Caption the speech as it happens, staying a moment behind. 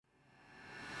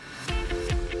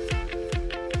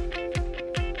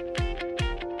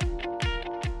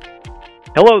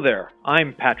Hello there,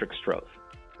 I'm Patrick Stroth.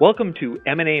 Welcome to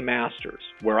M&A Masters,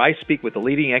 where I speak with the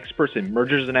leading experts in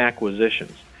mergers and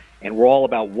acquisitions. And we're all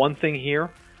about one thing here,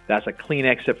 that's a clean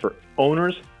exit for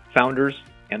owners, founders,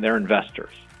 and their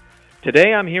investors.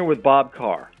 Today I'm here with Bob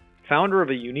Carr, founder of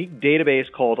a unique database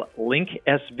called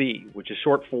LinkSV, which is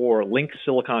short for Link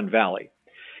Silicon Valley.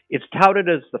 It's touted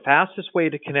as the fastest way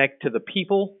to connect to the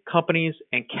people, companies,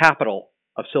 and capital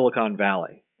of Silicon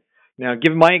Valley. Now,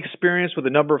 given my experience with a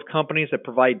number of companies that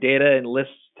provide data and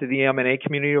lists to the M&A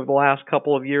community over the last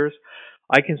couple of years,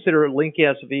 I consider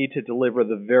LinkSV to deliver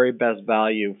the very best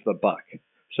value for the buck.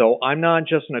 So I'm not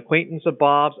just an acquaintance of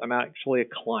Bob's, I'm actually a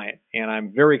client, and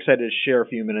I'm very excited to share a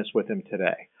few minutes with him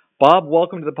today. Bob,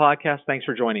 welcome to the podcast. Thanks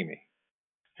for joining me.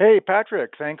 Hey,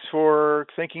 Patrick. Thanks for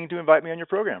thinking to invite me on your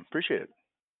program. Appreciate it.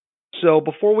 So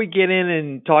before we get in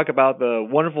and talk about the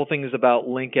wonderful things about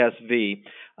LinkSV,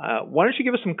 why don't you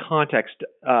give us some context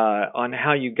on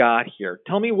how you got here?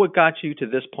 Tell me what got you to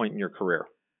this point in your career.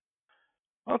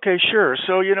 Okay, sure.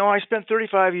 So, I spent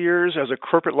 35 years as a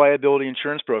corporate liability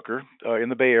insurance broker in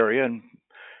the Bay Area, and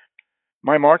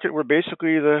my market was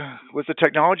the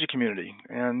technology community.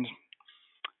 And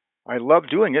I loved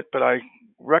doing it, but I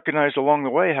recognized along the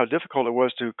way how difficult it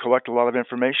was to collect a lot of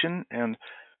information and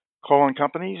call on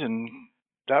companies, and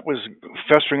that was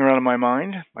festering around in my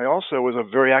mind. I also was a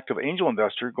very active angel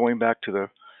investor going back to the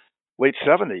late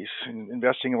 70s,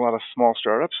 investing in a lot of small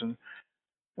startups. And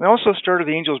I also started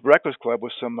the Angels Breakfast Club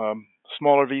with some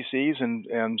smaller VCs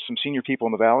and some senior people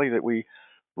in the Valley that we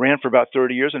ran for about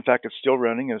 30 years. In fact, it's still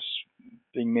running. It's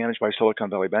being managed by Silicon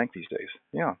Valley Bank these days.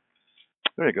 Yeah,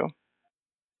 there you go.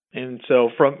 And so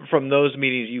from those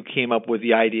meetings, you came up with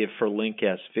the idea for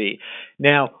LinkSV.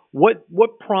 Now, what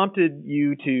prompted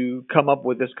you to come up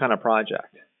with this kind of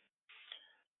project?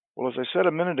 Well, as I said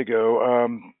a minute ago,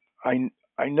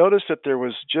 I noticed that there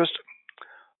was just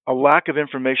a lack of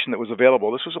information that was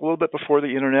available. This was a little bit before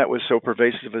the internet was so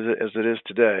pervasive as it is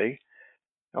today.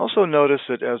 I also noticed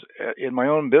that as in my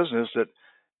own business that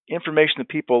information that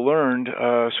people learned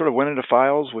sort of went into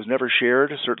files, was never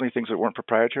shared, certainly things that weren't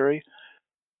proprietary.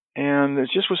 And it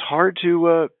just was hard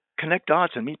to connect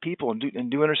dots and meet people and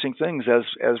do interesting things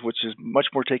as which is much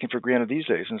more taken for granted these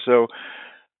days. And so,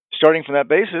 starting from that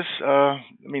basis,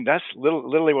 that's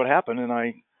literally what happened. And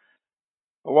I,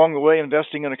 along the way,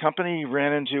 investing in a company,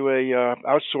 ran into a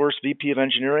outsourced VP of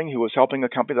engineering who was helping a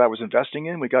company that I was investing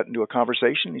in. We got into a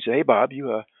conversation. He said, "Hey, Bob,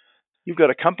 you've got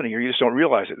a company here. You just don't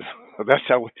realize it."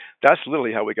 That's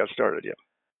literally how we got started. Yeah.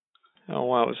 Oh,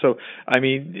 wow. So,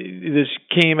 this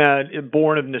came out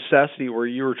born of necessity where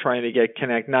you were trying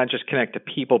to not just connect to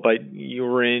people, but you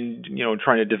were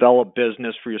trying to develop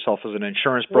business for yourself as an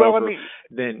insurance broker. Well,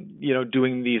 then,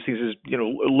 doing these things is,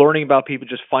 learning about people,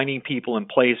 just finding people in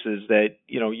places that,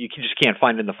 you just can't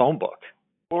find in the phone book.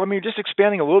 Well, just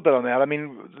expanding a little bit on that.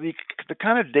 The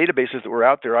kind of databases that were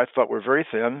out there I thought were very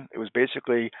thin. It was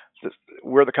basically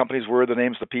where the companies were, the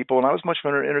names of the people, and I was much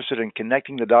more interested in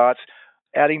connecting the dots,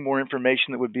 adding more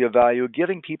information that would be of value,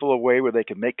 giving people a way where they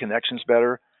could make connections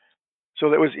better.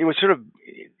 So it was sort of,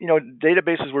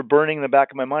 databases were burning in the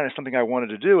back of my mind as something I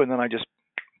wanted to do, and then I just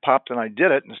popped and I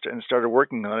did it and started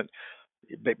working on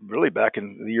it really back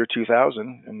in the year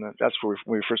 2000, and that's where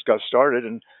we first got started,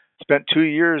 and spent 2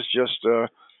 years just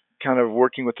kind of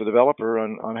working with the developer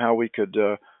on how we could,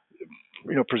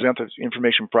 present the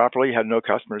information properly. Had no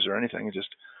customers or anything, just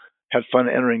had fun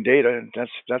entering data, and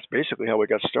that's basically how we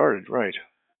got started, right?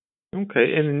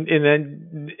 Okay, and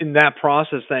then in that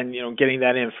process, then getting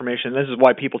that information. This is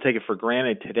why people take it for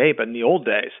granted today, but in the old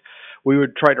days, we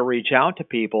would try to reach out to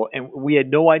people, and we had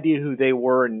no idea who they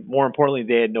were, and more importantly,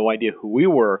 they had no idea who we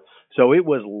were. So it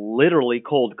was literally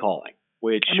cold calling.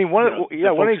 Which one of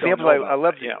the examples I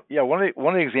love. Yeah, one of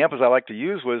the examples I like to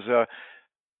use was.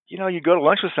 You go to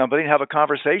lunch with somebody and have a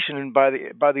conversation, and by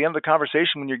the end of the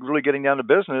conversation, when you're really getting down to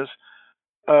business,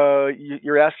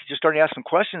 you're starting to ask some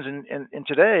questions, and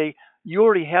today you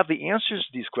already have the answers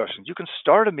to these questions. You can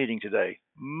start a meeting today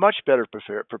much better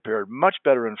prepared, much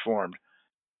better informed,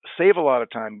 save a lot of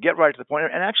time, get right to the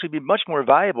point, and actually be much more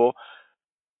valuable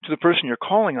to the person you're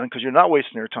calling on because you're not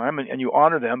wasting their time, and you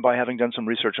honor them by having done some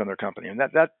research on their company, and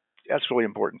that's really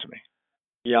important to me.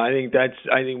 Yeah, I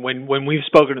think when we've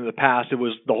spoken in the past, it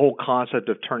was the whole concept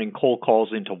of turning cold calls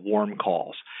into warm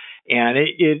calls. And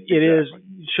it is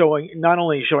not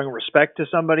only showing respect to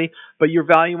somebody, but you're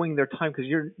valuing their time because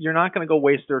you're not going to go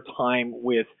waste their time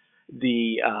with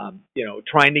the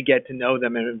trying to get to know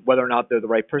them and whether or not they're the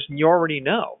right person. You already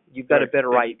know. You've got a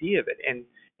better idea of it.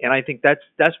 And I think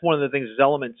that's one of the things,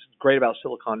 elements great about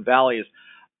Silicon Valley is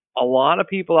a lot of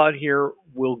people out here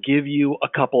will give you a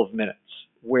couple of minutes.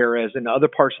 whereas in other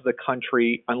parts of the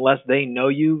country, unless they know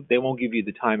you, they won't give you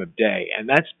the time of day, and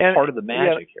that's part of the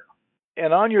magic here.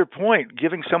 And on your point,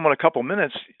 giving someone a couple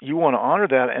minutes, you want to honor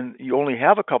that, and you only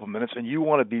have a couple minutes, and you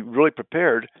want to be really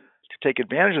prepared to take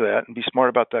advantage of that and be smart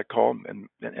about that call and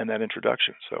that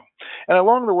introduction. So, and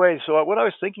along the way, so what I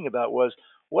was thinking about was,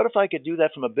 what if I could do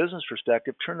that from a business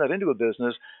perspective, turn that into a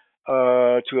business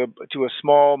to a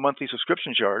small monthly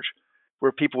subscription charge,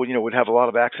 where people would have a lot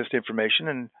of access to information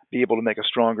and be able to make a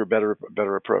stronger,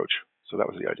 better approach. So that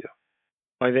was the idea.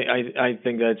 I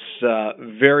think that's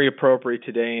very appropriate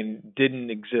today and didn't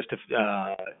exist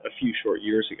a few short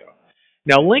years ago.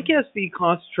 Now, LinkSV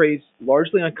concentrates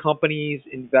largely on companies,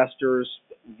 investors,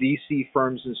 VC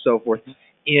firms, and so forth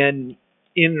in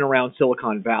and around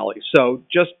Silicon Valley. So,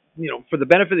 just for the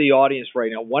benefit of the audience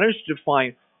right now, why don't you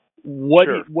define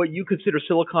what you consider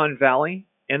Silicon Valley,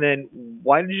 and then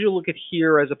why did you look at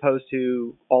here as opposed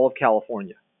to all of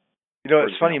California?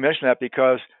 It's funny you mention that,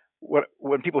 because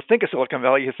when people think of Silicon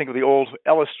Valley, you think of the old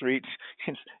Ellis Street,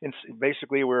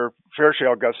 basically where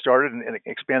Fairchild got started and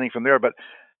expanding from there. But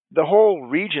the whole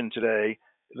region today,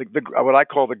 what I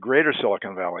call the greater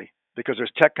Silicon Valley, because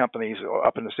there's tech companies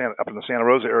up in the Santa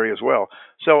Rosa area as well.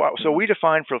 So we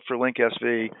define for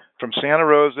LinkSV from Santa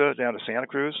Rosa down to Santa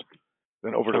Cruz,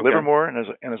 then over to Livermore, and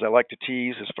as I like to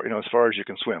tease, as far as you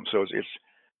can swim. So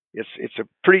it's a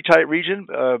pretty tight region,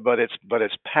 but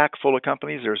it's packed full of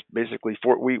companies. There's basically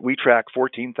we track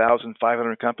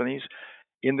 14,500 companies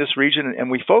in this region,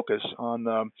 and we focus on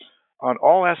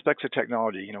all aspects of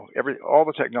technology. All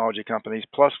the technology companies.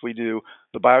 Plus, we do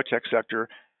the biotech sector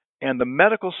and the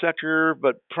medical sector.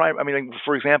 But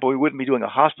for example, we wouldn't be doing a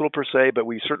hospital per se, but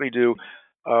we certainly do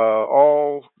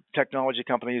all technology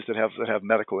companies that have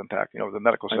medical impact. The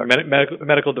medical sector,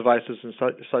 medical devices and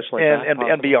such like that,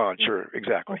 and beyond. Sure,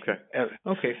 exactly.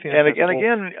 Okay. And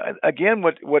again,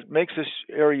 what makes this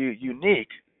area unique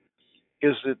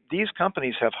is that these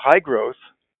companies have high growth.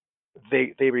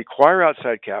 They require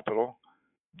outside capital.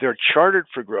 They're chartered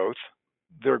for growth.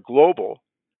 They're global,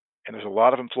 and there's a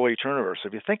lot of employee turnover. So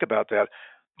if you think about that,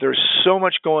 there's so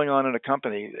much going on in a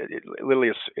company.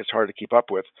 Literally, it's hard to keep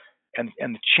up with. And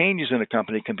the changes in a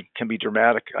company can be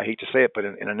dramatic. I hate to say it, but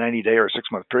in a 90-day or a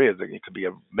 6-month period, it could be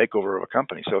a makeover of a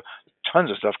company. So tons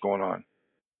of stuff going on.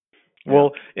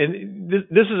 Well, and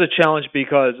this is a challenge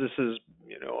because this is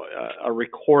a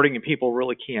recording and people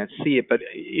really can't see it. But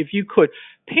if you could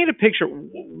paint a picture,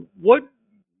 what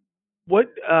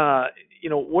are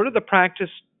the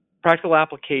practical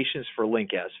applications for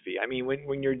LinkSV? I mean,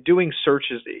 when you're doing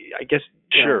searches, I guess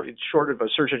it's short of a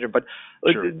search engine, but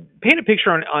paint a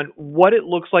picture on what it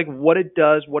looks like, what it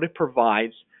does, what it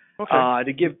provides,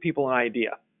 to give people an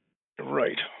idea.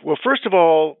 Right. Well, first of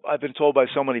all, I've been told by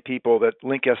so many people that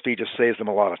LinkSV just saves them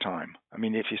a lot of time. I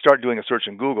mean, if you start doing a search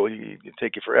in Google, it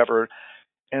take you forever,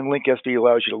 and LinkSV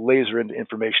allows you to laser into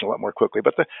information a lot more quickly.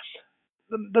 But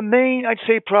the main, I'd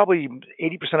say probably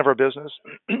 80% of our business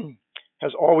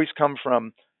has always come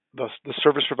from the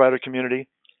service provider community,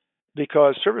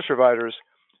 because service providers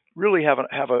really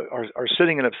are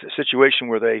sitting in a situation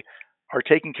where they are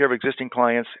taking care of existing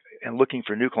clients and looking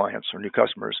for new clients or new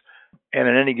customers. And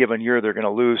in any given year, they're going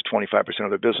to lose 25% of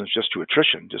their business just to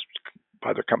attrition, just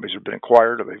either companies have been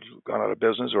acquired or they've gone out of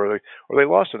business or they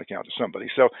lost an account to somebody.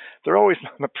 So they're always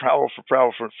on the prowl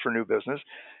for new business.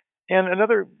 And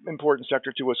another important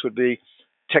sector to us would be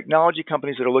technology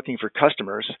companies that are looking for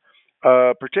customers,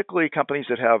 particularly companies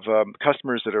that have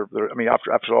customers that are.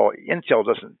 After all, Intel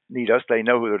doesn't need us; they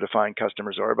know who their defined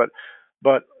customers are.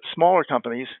 But smaller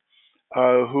companies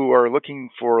who are looking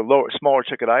for smaller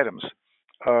ticket items,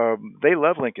 they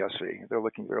love LinkSV. They're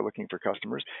looking for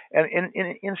customers, and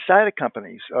inside of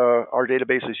companies, our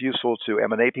database is useful to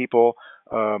M&A people,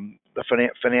 the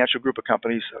financial group of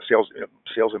companies, sales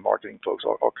and marketing folks,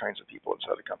 all kinds of people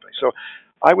inside the company. So,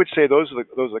 I would say those are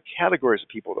the categories of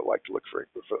people that like to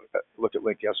look at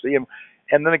LinkSV,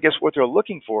 and then I guess what they're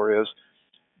looking for is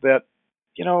that,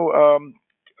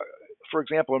 for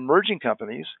example, emerging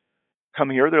companies come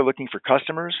here. They're looking for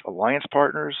customers, alliance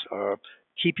partners,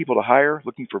 key people to hire,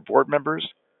 looking for board members.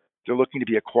 They're looking to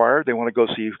be acquired. They want to go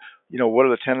see, what are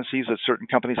the tendencies that certain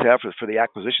companies have for the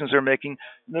acquisitions they're making.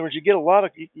 In other words,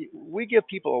 we give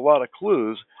people a lot of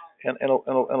clues and a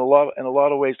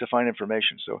lot of ways to find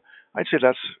information. So I'd say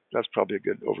that's probably a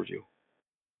good overview.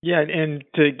 Yeah, and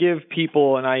to give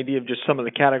people an idea of just some of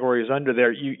the categories under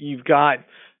there, you've got,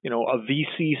 a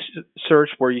VC search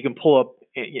where you can pull up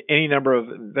any number of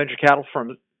venture capital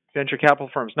venture capital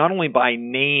firms, not only by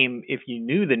name if you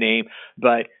knew the name,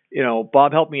 but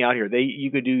Bob, help me out here.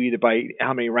 You could do either by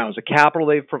how many rounds of capital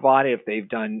they've provided, if they've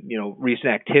done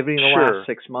recent activity in the last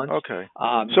 6 months. Okay.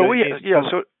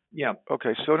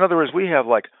 Okay. So in other words, we have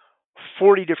like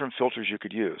 40 different filters you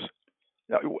could use.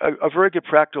 Now, a very good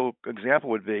practical example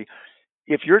would be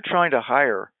if you're trying to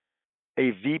hire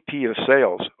a VP of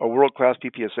sales, a world-class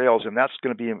VP of sales, and that's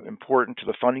going to be important to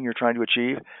the funding you're trying to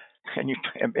achieve.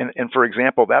 And for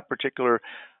example, that particular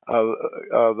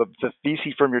the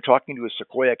VC firm you're talking to is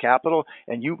Sequoia Capital,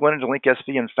 and you went into Link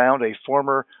SV and found a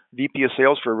former VP of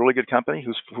sales for a really good company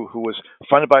who was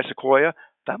funded by Sequoia.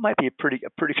 That might be a pretty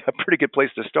good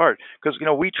place to start, because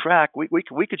we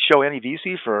could show any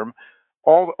VC firm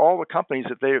all the companies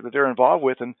that they're involved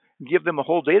with and give them a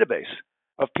whole database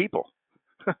of people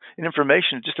and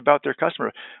information just about their customer.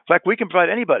 In fact, we can provide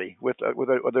anybody with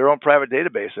their own private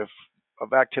database of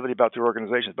activity about their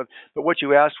organization. But what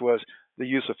you asked was the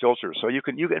use of filters. So you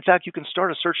can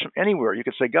start a search from anywhere. You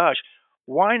could say, gosh,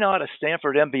 why not a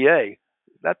Stanford MBA?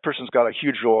 That person's got a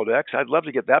huge Rolodex. I'd love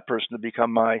to get that person to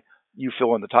become you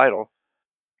fill in the title.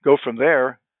 Go from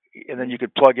there, and then you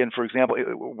could plug in, for example,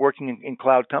 working in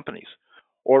cloud companies.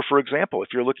 Or, for example,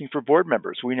 if you're looking for board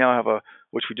members, we now have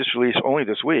which we just released only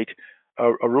this week,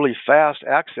 a really fast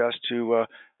access to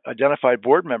identified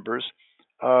board members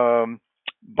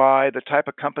by the type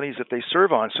of companies that they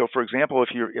serve on. So, for example,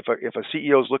 if a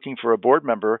CEO is looking for a board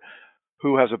member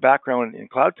who has a background in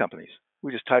cloud companies,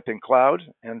 we just type in cloud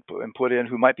and put in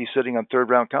who might be sitting on third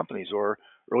round companies or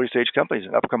early stage companies,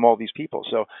 and up come all these people.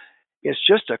 So it's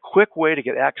just a quick way to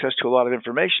get access to a lot of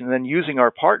information. And then using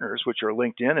our partners, which are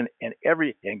LinkedIn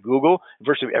and Google,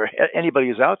 virtually anybody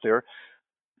who's out there,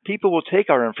 people will take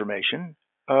our information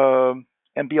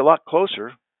and be a lot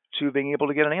closer to being able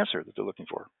to get an answer that they're looking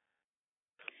for.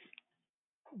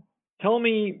 Tell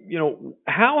me,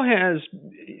 how has,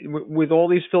 with all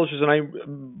these filters, and I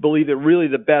believe that really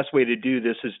the best way to do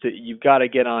this is you've got to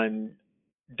get on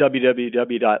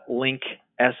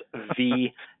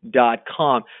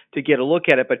www.linksv.com to get a look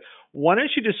at it. But why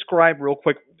don't you describe real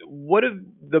quick, what are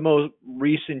the most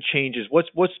recent changes?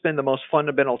 What's been the most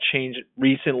fundamental change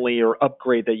recently or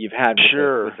upgrade that you've had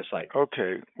with the site?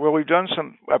 Okay. Well, we've done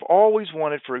I've always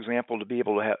wanted, for example, to be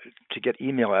able to get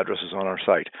email addresses on our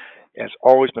site. And it's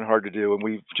always been hard to do, and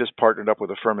we've just partnered up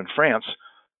with a firm in France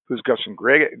who's got some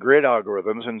great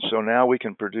algorithms, and so now we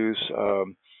can produce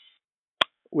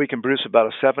about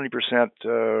a 70%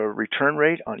 return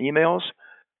rate on emails.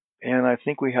 And I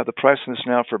think we have the price on this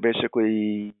now for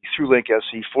basically through Link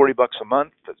SV, $40 a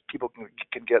month, that people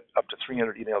can get up to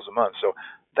 300 emails a month. So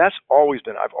I've always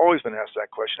been asked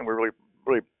that question, and we're really,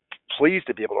 really pleased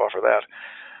to be able to offer that.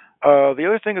 The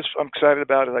other thing I'm excited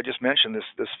about is I just mentioned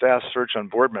this fast search on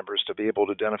board members to be able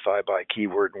to identify by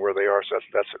keyword and where they are. So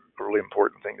that's a really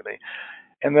important thing to me.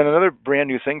 And then another brand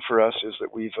new thing for us is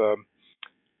that we've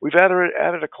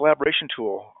added a collaboration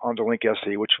tool onto Link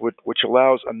SV, which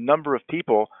allows a number of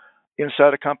people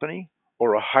inside a company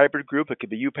or a hybrid group. It could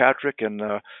be you, Patrick, and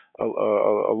a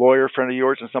lawyer friend of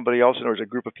yours and somebody else, and there's a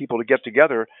group of people to get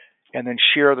together and then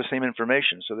share the same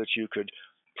information, so that you could,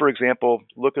 for example,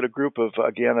 look at a group of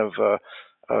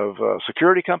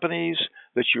security companies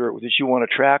that you want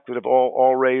to track that have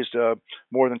all raised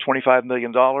more than $25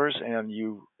 million,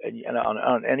 and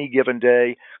on any given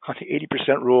day, on the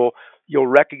 80% rule, you'll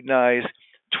recognize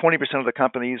 20% of the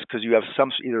companies because you have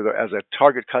some either as a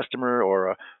target customer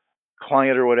or a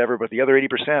client or whatever, but the other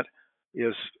 80%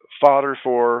 is fodder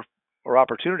or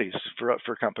opportunities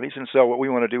for companies. And so what we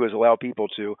want to do is allow people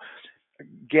to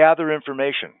gather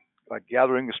information, like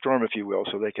gathering the storm, if you will,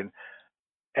 so they can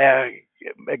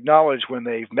acknowledge when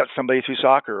they've met somebody through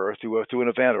soccer or through an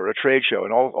event or a trade show,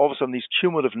 and all of a sudden these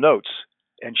cumulative notes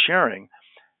and sharing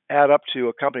add up to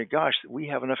a company. Gosh, we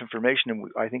have enough information, and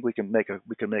I think we can make a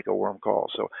warm call.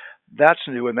 So that's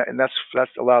new, and that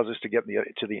allows us to get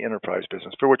to the enterprise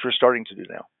business, for which we're starting to do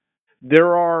now.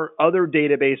 There are other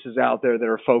databases out there that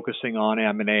are focusing on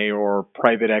M&A or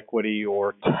private equity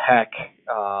or tech,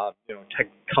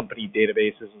 tech company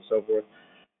databases and so forth.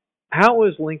 How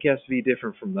is Link SV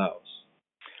different from those?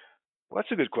 Well,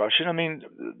 that's a good question. I mean,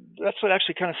 that's what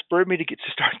actually kind of spurred me to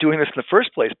start doing this in the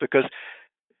first place, because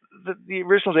the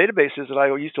original databases that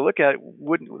I used to look at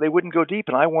wouldn't go deep,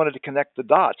 and I wanted to connect the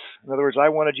dots. In other words, I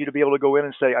wanted you to be able to go in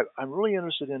and say, I'm really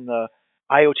interested in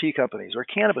IoT companies or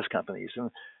cannabis companies,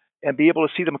 and be able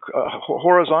to see them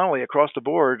horizontally across the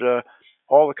board,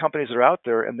 all the companies that are out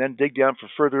there, and then dig down for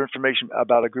further information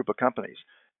about a group of companies.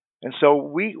 And so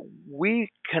we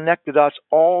connect the dots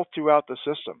all throughout the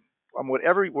system.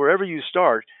 Wherever you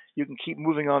start, you can keep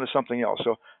moving on to something else.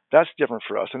 So that's different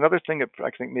for us. Another thing that I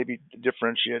think maybe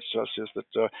differentiates us is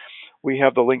that we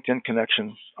have the LinkedIn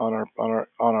connection on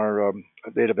our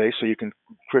database, so you can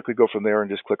quickly go from there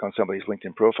and just click on somebody's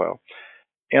LinkedIn profile.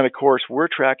 And of course, we're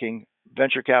tracking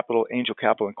venture capital, angel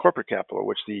capital, and corporate capital,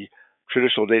 which the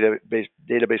traditional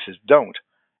databases don't.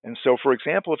 And so, for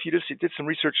example, if you just did some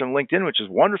research on LinkedIn, which is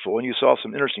wonderful, and you saw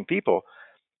some interesting people,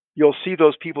 you'll see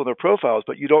those people in their profiles,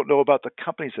 but you don't know about the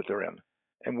companies that they're in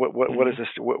and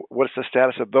what's the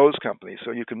status of those companies.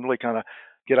 So you can really kind of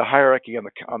get a hierarchy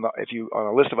on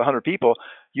a list of 100 people,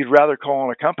 you'd rather call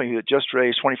on a company that just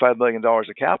raised $25 million of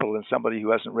capital than somebody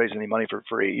who hasn't raised any money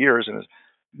for 8 years and is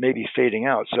maybe fading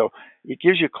out. So it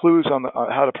gives you clues on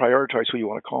how to prioritize who you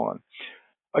want to call on.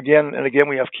 Again,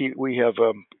 we have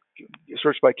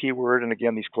search by keyword, and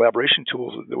again, these collaboration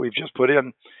tools that we've just put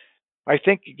in, I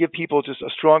think give people just a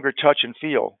stronger touch and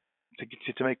feel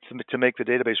to make the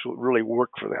database really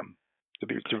work for them.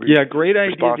 Great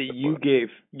idea that you gave.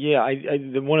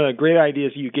 One of the great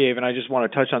ideas you gave, and I just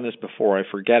want to touch on this before I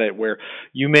forget it, where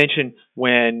you mentioned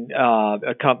when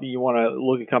a company, you want to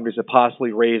look at companies that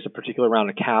possibly raise a particular round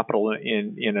of capital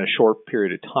in a short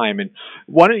period of time. And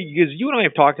because you and I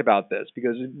have talked about this,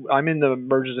 because I'm in the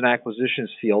mergers and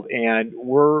acquisitions field, and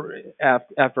we're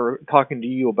after talking to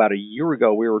you about a year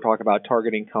ago, we were talking about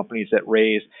targeting companies that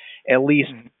raised at least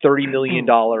 $30 million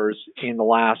in the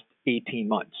last 18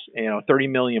 months, 30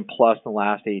 million plus in the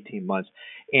last 18 months.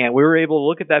 And we were able to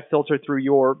look at that filter through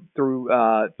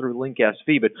Link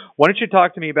SV. But why don't you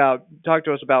talk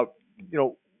to us about,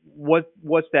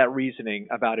 what's that reasoning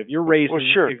about? If you're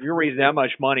raising, if you're raising that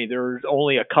much money, there's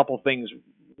only a couple things,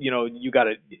 you got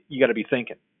to be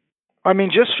thinking. I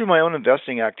mean, just through my own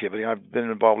investing activity, I've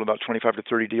been involved in about 25 to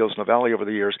 30 deals in the Valley over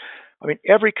the years. I mean,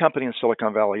 every company in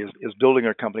Silicon Valley is building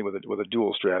their company with a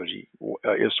dual strategy.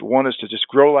 One is to just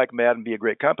grow like mad and be a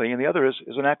great company, and the other is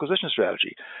an acquisition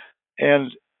strategy.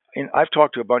 And I've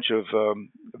talked to a bunch of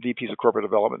VPs of corporate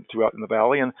development throughout in the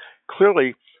Valley, and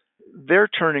clearly they're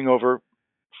turning over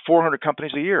 400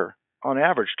 companies a year on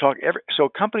average. So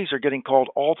companies are getting called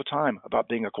all the time about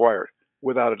being acquired,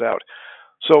 without a doubt.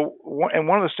 So, one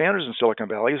of the standards in Silicon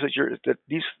Valley is that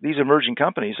these emerging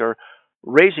companies are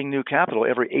raising new capital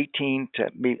every 18 to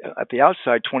at the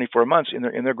outside 24 months in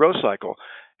their growth cycle.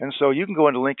 And so you can go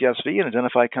into Link SV and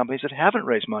identify companies that haven't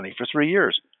raised money for 3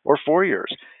 years or 4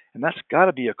 years. And that's got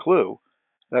to be a clue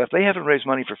that if they haven't raised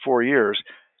money for 4 years,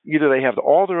 either they have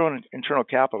all their own internal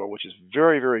capital, which is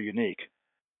very, very unique,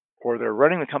 or they're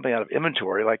running the company out of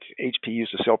inventory like HP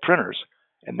used to sell printers.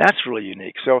 And that's really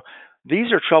unique. So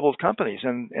these are troubled companies,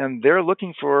 and they're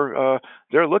looking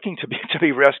to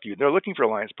be rescued. They're looking for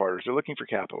alliance partners. They're looking for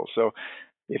capital. So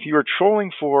if you are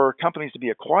trolling for companies to be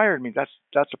acquired, I mean, that's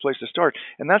the place to start.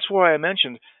 And that's why I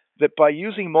mentioned that by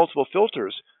using multiple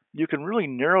filters, you can really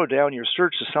narrow down your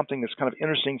search to something that's kind of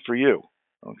interesting for you.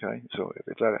 Okay, so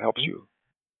if that helps you.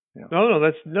 Yeah.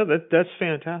 That's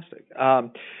fantastic.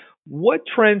 What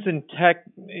trends in tech,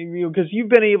 because you've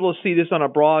been able to see this on a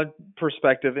broad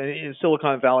perspective in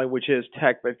Silicon Valley, which is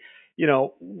tech, but,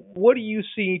 what do you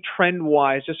see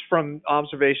trend-wise, just from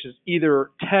observations,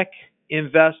 either tech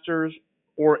investors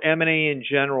or M&A in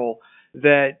general,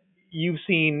 that you've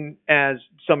seen as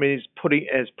somebody's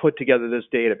put together this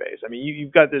database? I mean,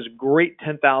 you've got this great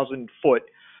 10,000-foot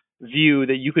view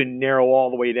that you can narrow all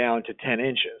the way down to 10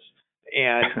 inches.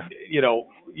 And,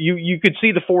 you could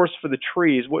see the forest for the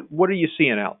trees. What are you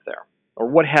seeing out there? Or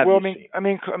what have you seen? I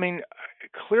mean,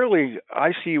 clearly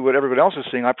I see what everybody else is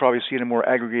seeing. I probably see it in a more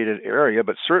aggregated area,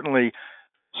 but certainly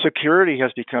security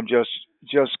has become just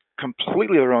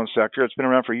completely their own sector. It's been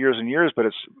around for years and years, but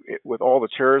with all the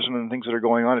terrorism and things that are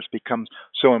going on, it's become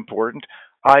so important.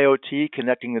 IoT,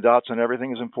 connecting the dots on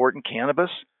everything, is important.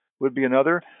 Cannabis would be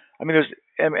another. I mean,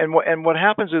 what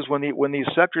happens is when these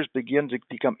sectors begin to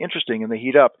become interesting and they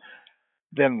heat up,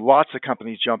 then lots of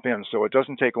companies jump in. So it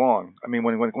doesn't take long. I mean,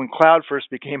 when cloud first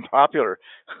became popular,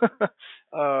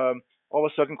 all of a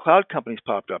sudden cloud companies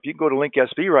popped up. You can go to Link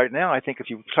SV right now. I think if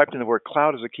you typed in the word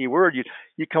cloud as a keyword,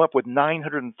 you come up with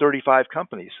 935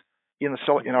 companies in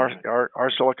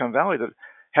our Silicon Valley that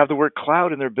have the word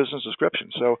cloud in their business description.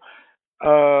 So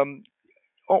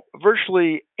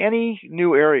virtually any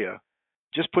new area,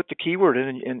 just put the keyword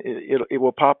in, and it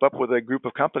will pop up with a group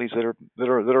of companies that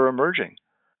are emerging,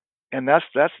 and that's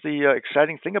the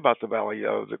exciting thing about the Valley.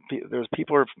 There's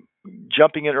people are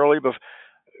jumping in early, but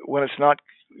when it's not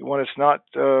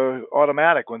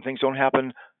automatic, when things don't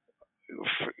happen,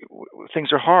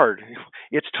 things are hard.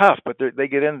 It's tough, but they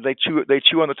get in, they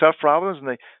chew on the tough problems,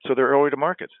 and so they're early to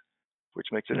market, which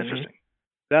makes it interesting.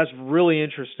 That's really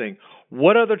interesting.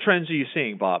 What other trends are you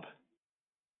seeing, Bob?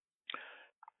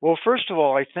 Well, first of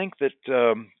all, I think that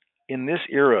in this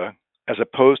era, as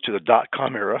opposed to the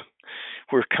dot-com era,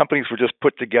 where companies were just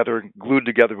put together, glued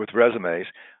together with resumes,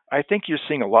 I think you're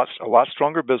seeing a lot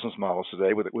stronger business models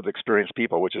today with experienced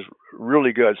people, which is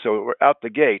really good. So we're out the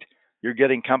gate, you're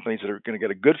getting companies that are going to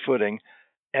get a good footing,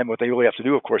 and what they really have to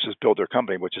do, of course, is build their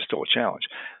company, which is still a challenge.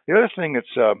 The other thing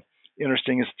that's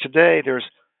interesting is today there's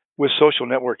with social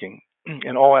networking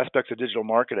and all aspects of digital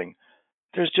marketing,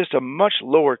 there's just a much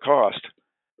lower cost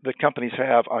that companies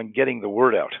have on getting the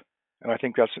word out, and I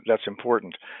think that's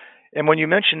important. And when you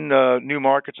mention new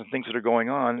markets and things that are going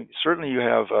on, certainly you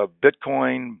have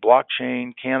Bitcoin,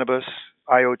 blockchain, cannabis,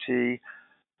 IoT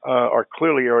are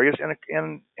clearly areas,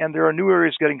 and there are new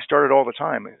areas getting started all the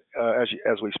time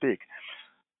as we speak.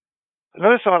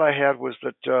 Another thought I had was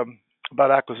that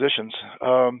about acquisitions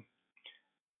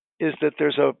is that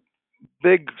there's a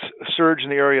big surge in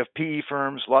the area of PE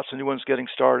firms, lots of new ones getting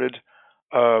started.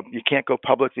 You can't go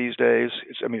public these days.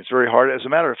 It's very hard. As a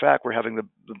matter of fact, we're having the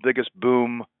biggest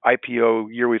boom IPO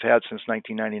year we've had since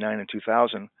 1999 and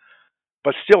 2000.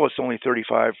 But still, it's only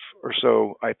 35 or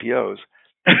so IPOs,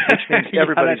 which means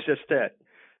everybody's that's just it.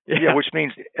 Yeah, which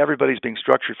means everybody's being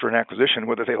structured for an acquisition,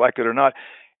 whether they like it or not.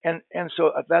 And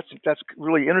so that's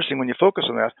really interesting when you focus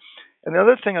on that. And the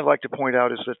other thing I'd like to point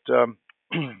out is that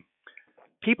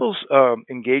people's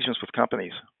engagements with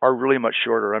companies are really much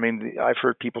shorter. I mean, I've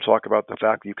heard people talk about the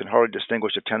fact that you can hardly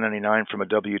distinguish a 1099 from a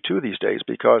W-2 these days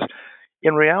because,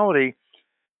 in reality,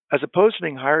 as opposed to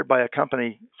being hired by a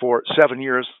company for 7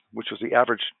 years, which was the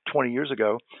average 20 years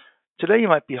ago, today you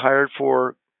might be hired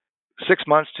for 6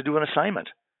 months to do an assignment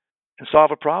and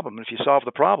solve a problem. And if you solve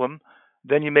the problem,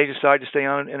 then you may decide to stay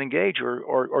on and engage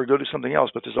or go do something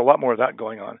else. But there's a lot more of that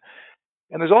going on.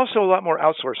 And there's also a lot more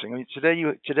outsourcing. I mean, today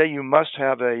you must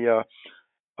have an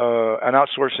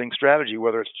outsourcing strategy,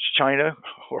 whether it's China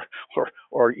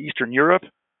or Eastern Europe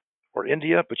or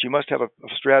India, but you must have a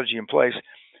strategy in place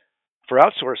for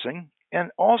outsourcing.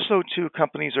 And also, too,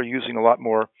 companies are using a lot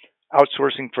more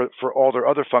outsourcing for all their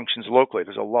other functions locally.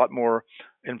 There's a lot more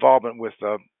involvement with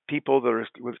people that are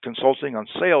with consulting on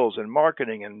sales and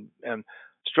marketing and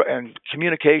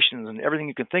communications and everything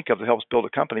you can think of that helps build a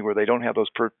company where they don't have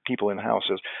those people in house.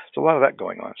 There's a lot of that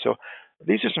going on. So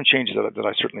these are some changes that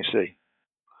I certainly see.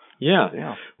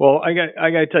 Yeah. Well, I got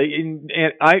to tell you,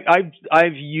 and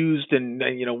I've used, and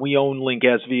we own Link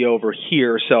SV over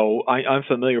here, so I'm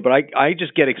familiar. But I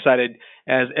just get excited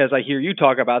as I hear you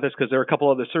talk about this because there are a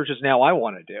couple other searches now I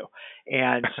want to do,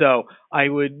 and so I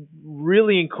would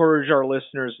really encourage our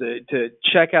listeners to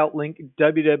check out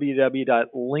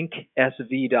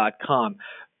www.linksv.com.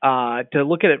 To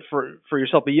look at it for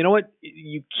yourself. But you know what?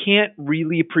 You can't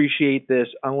really appreciate this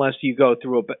unless you go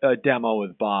through a demo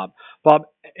with Bob. Bob,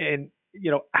 and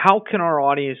how can our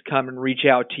audience come and reach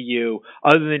out to you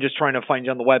other than just trying to find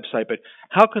you on the website? But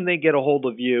how can they get a hold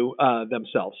of you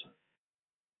themselves?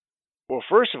 Well,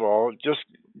 first of all, just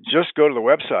go to the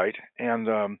website and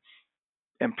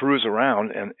peruse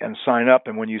around and sign up.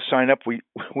 And when you sign up, we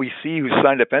see who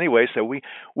signed up anyway. So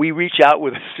we reach out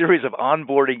with a series of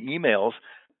onboarding emails.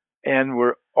 And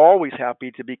we're always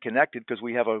happy to be connected because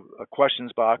we have a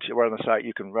questions box right on the site.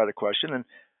 You can write a question, and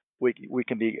we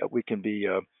can be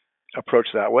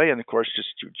approached that way. And of course,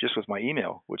 just with my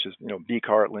email, which is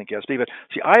bcarr@linksv. But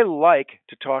see, I like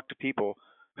to talk to people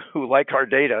who like our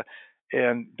data,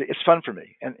 and it's fun for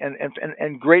me.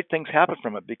 And great things happen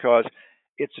from it because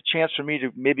it's a chance for me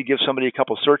to maybe give somebody a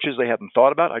couple searches they haven't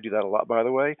thought about. I do that a lot, by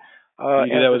the way. You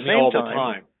do that with me all the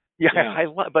time. Yeah.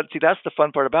 But see, that's the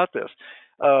fun part about this.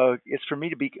 It's for me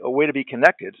to be a way to be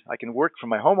connected. I can work from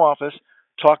my home office,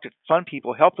 talk to fun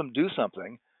people, help them do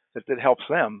something that helps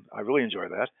them. I really enjoy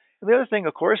that. And the other thing,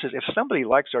 of course, is if somebody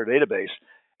likes our database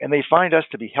and they find us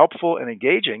to be helpful and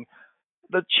engaging,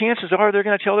 the chances are they're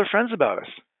going to tell their friends about us.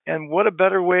 And what a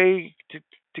better way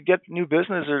to get new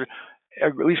business or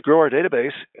at least grow our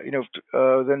database,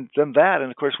 than that. And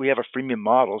of course, we have a freemium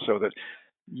model so that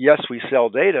yes, we sell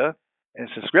data and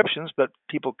subscriptions, but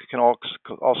people can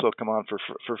also come on for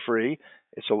free.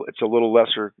 It's a little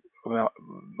lesser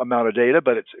amount of data,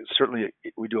 but it's certainly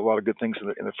we do a lot of good things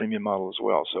in the freemium model as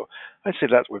well. So I'd say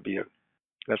that would be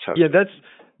that's how. Yeah,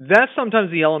 that's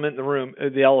sometimes the element in the room,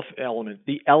 the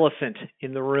elephant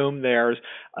in the room.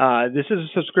 This is a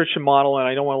subscription model, and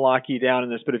I don't want to lock you down in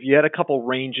this, but if you had a couple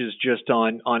ranges just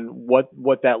on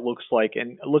what that looks like,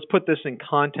 and let's put this in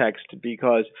context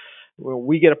because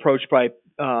we get approached by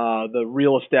the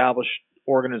real established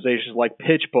organizations like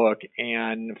PitchBook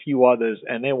and a few others,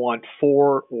 and they want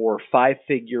 4 or 5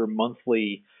 figure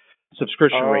monthly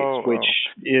subscription rates, which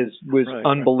was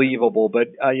unbelievable.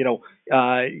 But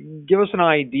give us an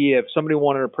idea if somebody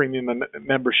wanted a premium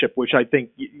membership, which I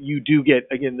think you do get.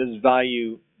 Again, this is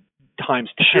value times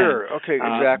 10. Sure. Okay.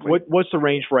 Exactly. What's the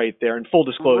range right there? And full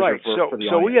disclosure right. for the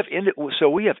audience.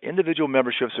 We have individual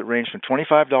memberships that range from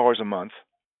 $25 a month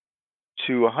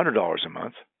to $100 a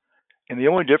month, and the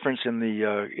only difference in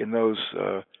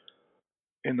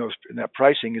that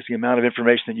pricing is the amount of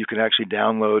information that you can actually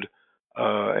download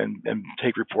and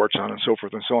take reports on and so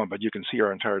forth and so on. But you can see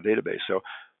our entire database. So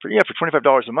for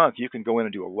 $25 a month, you can go in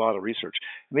and do a lot of research.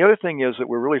 And the other thing is that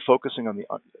we're really focusing on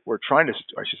we're trying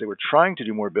to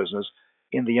do more business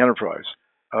in the enterprise,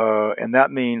 and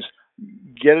that means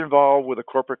get involved with a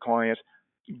corporate client,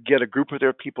 get a group of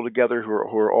their people together who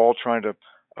are all trying to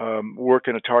work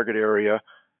in a target area,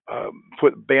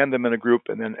 band them in a group,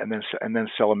 and then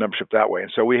sell a membership that way.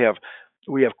 And so we have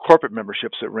corporate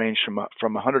memberships that range from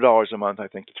 $100 a month, I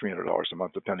think, to $300 a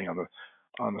month, depending on the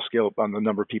scale, on the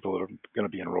number of people that are going to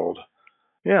be enrolled.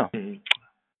 Yeah. Mm-hmm.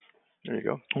 There you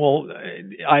go. Well,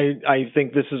 I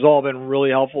think this has all been really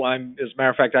helpful. As a matter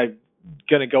of fact, I'm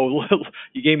going to go.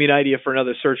 You gave me an idea for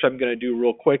another search I'm going to do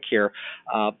real quick here.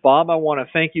 Bob, I want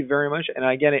to thank you very much. And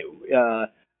again,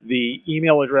 the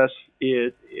email address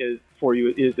is for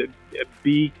you is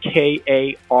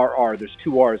BKARR. There's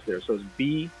 2 R's there, so it's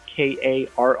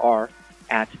BKARR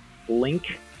at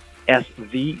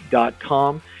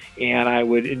linksv.com. And I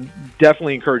would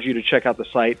definitely encourage you to check out the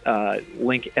site,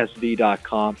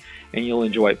 linksv.com, and you'll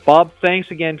enjoy it. Bob, thanks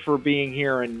again for being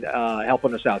here and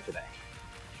helping us out today.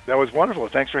 That was wonderful.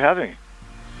 Thanks for having me.